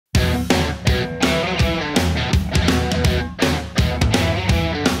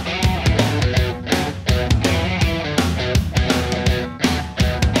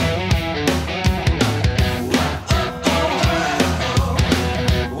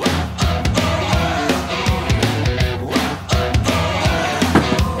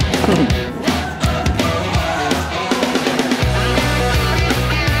What's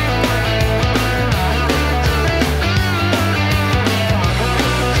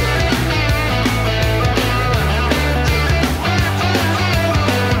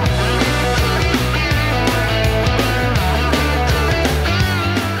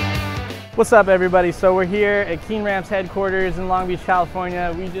up, everybody? So we're here at Keen Ramps headquarters in Long Beach,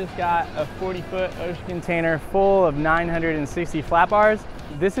 California. We just got a 40-foot ocean container full of 960 flat bars.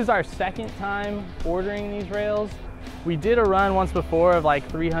 This is our second time ordering these rails. We did a run once before of like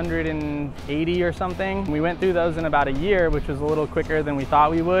 380 or something. We went through those in about a year, which was a little quicker than we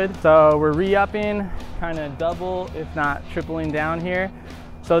thought we would. So we're re-upping, kind of double, if not tripling down here.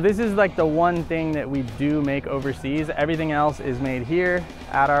 So this is like the one thing that we do make overseas. Everything else is made here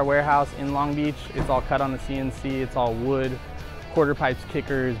at our warehouse in Long Beach. It's all cut on the CNC, it's all wood, quarter pipes,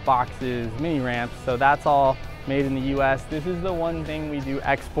 kickers, boxes, mini ramps. So that's all made in the US. This is the one thing we do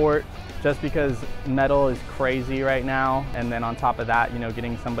export just because metal is crazy right now. And then on top of that, you know,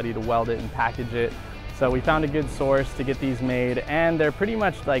 getting somebody to weld it and package it. So we found a good source to get these made, and they're pretty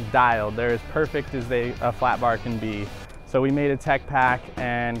much like dialed. They're as perfect as a flat bar can be. So we made a tech pack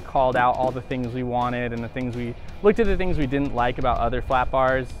and called out all the things we wanted and we looked at the things we didn't like about other flat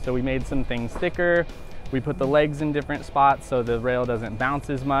bars. So we made some things thicker. We put the legs in different spots so the rail doesn't bounce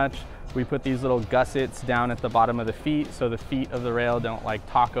as much. We put these little gussets down at the bottom of the feet so the feet of the rail don't like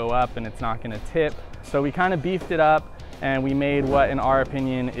taco up and it's not gonna tip. So we kind of beefed it up and we made what, in our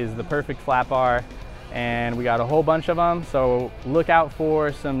opinion, is the perfect flat bar. And we got a whole bunch of them, so look out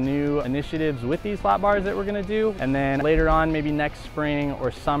for some new initiatives with these flat bars that we're gonna do. And then later on, maybe next spring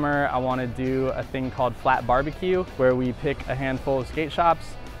or summer, I wanna do a thing called flat barbecue, where we pick a handful of skate shops,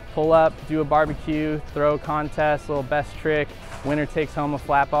 pull up, do a barbecue, throw a contest, little best trick, winner takes home a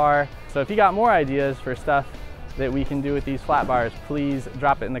flat bar. So if you got more ideas for stuff that we can do with these flat bars, please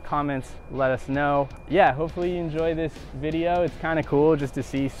drop it in the comments, let us know. Yeah, hopefully you enjoy this video. It's kind of cool just to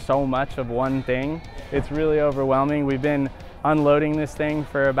see so much of one thing. It's really overwhelming. We've been unloading this thing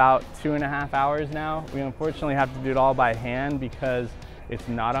for about 2.5 hours now. We unfortunately have to do it all by hand because it's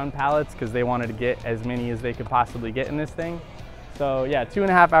not on pallets, because they wanted to get as many as they could possibly get in this thing. So yeah,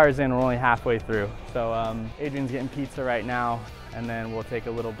 2.5 hours in, we're only halfway through. So Adrian's getting pizza right now, and then we'll take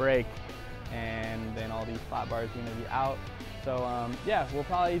a little break, and then all these flat bars are gonna be out. So yeah, we'll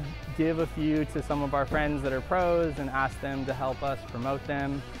probably give a few to some of our friends that are pros and ask them to help us promote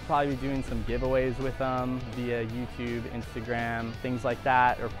them. Probably be doing some giveaways with them via YouTube, Instagram, things like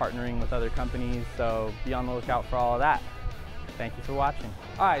that, or partnering with other companies. So be on the lookout for all of that. Thank you for watching.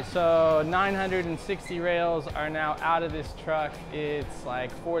 All right, so 960 rails are now out of this truck. It's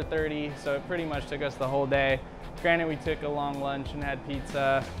like 4:30, so it pretty much took us the whole day. Granted, we took a long lunch and had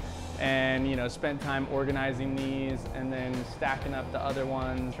pizza, and you know, spent time organizing these and then stacking up the other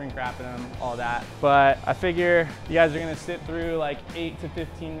ones, shrink wrapping them, all that. But I figure you guys are gonna sit through like 8 to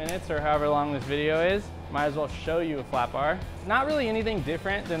 15 minutes or however long this video is. Might as well show you a flat bar. Not really anything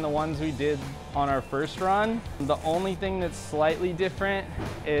different than the ones we did on our first run. The only thing that's slightly different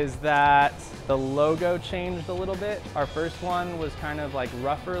is that the logo changed a little bit. Our first one was kind of like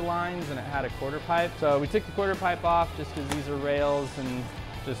rougher lines and it had a quarter pipe. So we took the quarter pipe off just because these are rails, and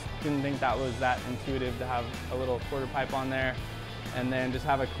just didn't think that was that intuitive to have a little quarter pipe on there, and then just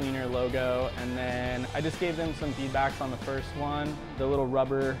have a cleaner logo. And then I just gave them some feedbacks on the first one. The little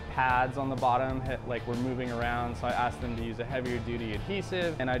rubber pads on the bottom like were moving around, so I asked them to use a heavier duty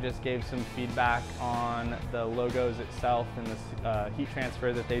adhesive, and I just gave some feedback on the logos itself and the heat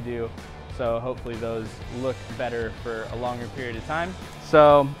transfer that they do. So hopefully those look better for a longer period of time.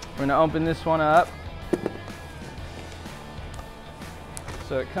 So we're gonna open this one up.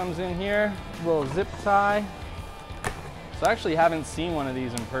 So it comes in here, little zip tie. So I actually haven't seen one of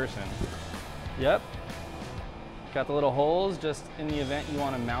these in person. Yep. Got the little holes just in the event you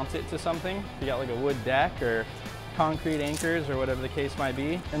want to mount it to something. You got like a wood deck or concrete anchors or whatever the case might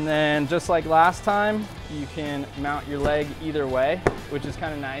be. And then just like last time, you can mount your leg either way, which is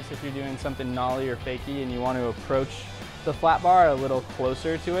kind of nice if you're doing something nollie or fakie and you want to approach the flat bar a little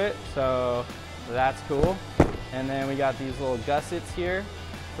closer to it. So that's cool. And then we got these little gussets here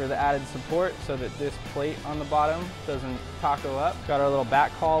for the added support so that this plate on the bottom doesn't taco up. Got our little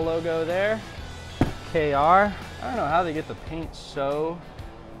back haul logo there, KR. I don't know how they get the paint so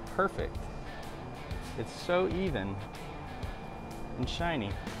perfect. It's so even and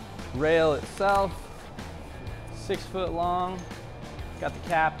shiny. Rail itself, 6 foot long. Got the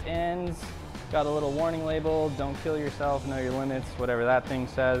capped ends. Got a little warning label, don't kill yourself, know your limits, whatever that thing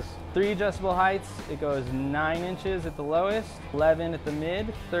says. 3 adjustable heights. It goes 9 inches at the lowest, 11 at the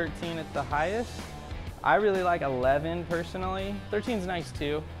mid, 13 at the highest. I really like 11 personally. 13's nice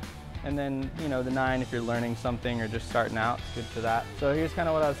too. And then, you know, the 9 if you're learning something or just starting out, it's good for that. So here's kind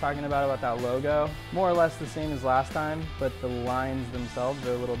of what I was talking about that logo. More or less the same as last time, but the lines themselves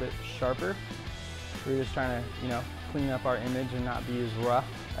are a little bit sharper. We're just trying to, you know, clean up our image and not be as rough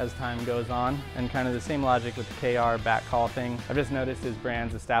as time goes on. And kind of the same logic with the KR back call thing. I've just noticed as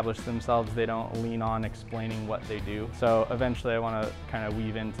brands establish themselves, they don't lean on explaining what they do. So eventually I want to kind of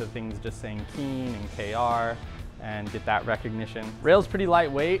weave into things just saying Keen and KR and get that recognition. Rail's pretty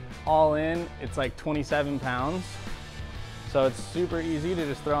lightweight. All in, it's like 27 pounds. So it's super easy to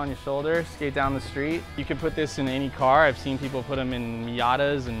just throw on your shoulder, skate down the street. You could put this in any car. I've seen people put them in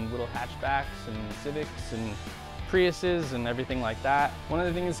Miatas and little hatchbacks and Civics and Priuses and everything like that. One of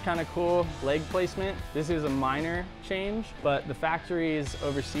the things that's kind of cool, leg placement. This is a minor change, but the factories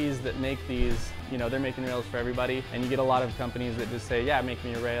overseas that make these, you know, they're making rails for everybody. And you get a lot of companies that just say, yeah, make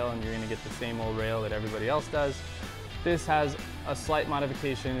me a rail, and you're gonna get the same old rail that everybody else does. This has a slight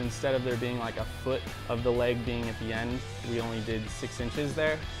modification. Instead of there being like a foot of the leg being at the end, we only did 6 inches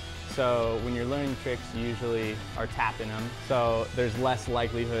there. So when you're learning tricks, you usually are tapping them. So there's less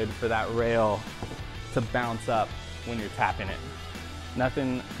likelihood for that rail to bounce up when you're tapping it.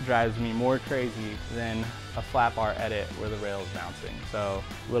 Nothing drives me more crazy than a flat bar edit where the rail is bouncing. So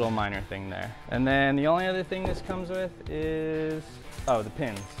little minor thing there. And then the only other thing this comes with is, oh, the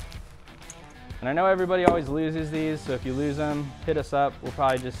pins. And I know everybody always loses these, so if you lose them, hit us up. We'll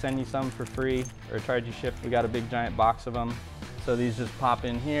probably just send you some for free or charge you ship. We got a big giant box of them. So these just pop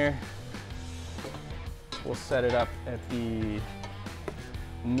in here. We'll set it up at the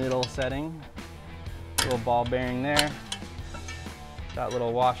middle setting. Little ball bearing there. That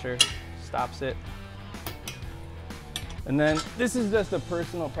little washer stops it. And then this is just a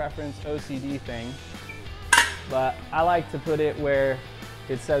personal preference OCD thing, but I like to put it where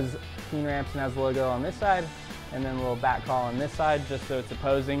it says Keen Ramps and has the logo on this side, and then a little back call on this side, just so it's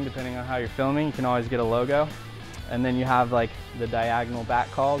opposing depending on how you're filming. You can always get a logo. And then you have like the diagonal back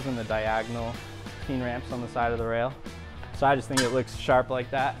calls and the diagonal Keen Ramps on the side of the rail. So I just think it looks sharp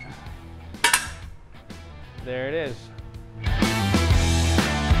like that. There it is. I'm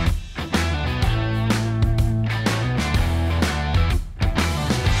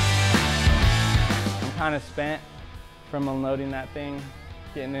kind of spent from unloading that thing,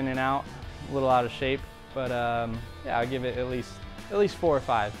 getting in and out, a little out of shape, but yeah, I'll give it at least 4 or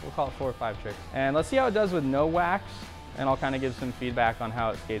 5. We'll call it 4 or 5 tricks. And let's see how it does with no wax, and I'll kind of give some feedback on how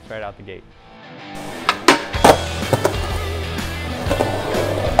it skates right out the gate.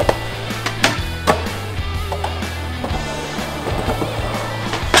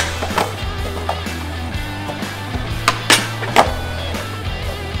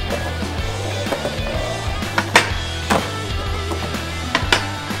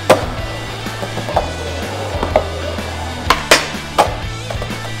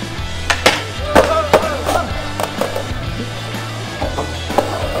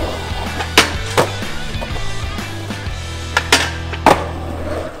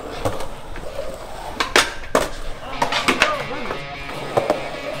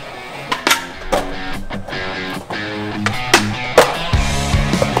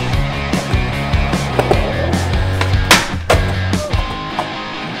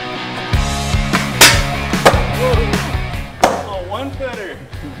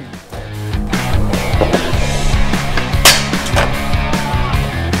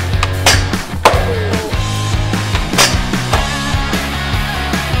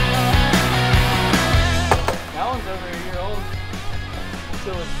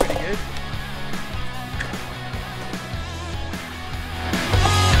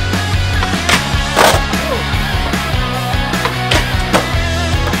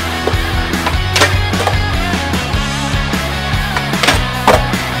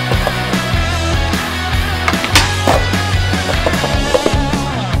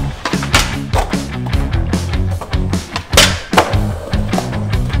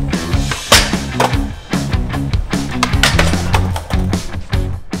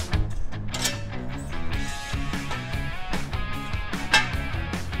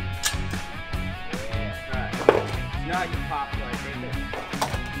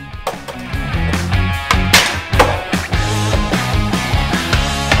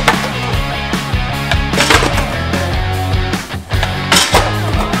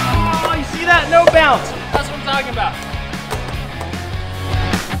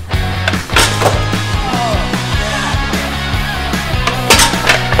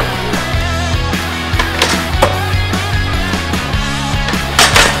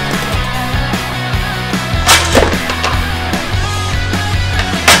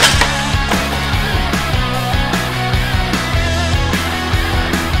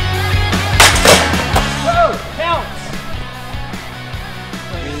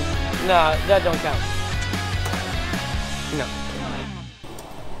 No, that don't count. No.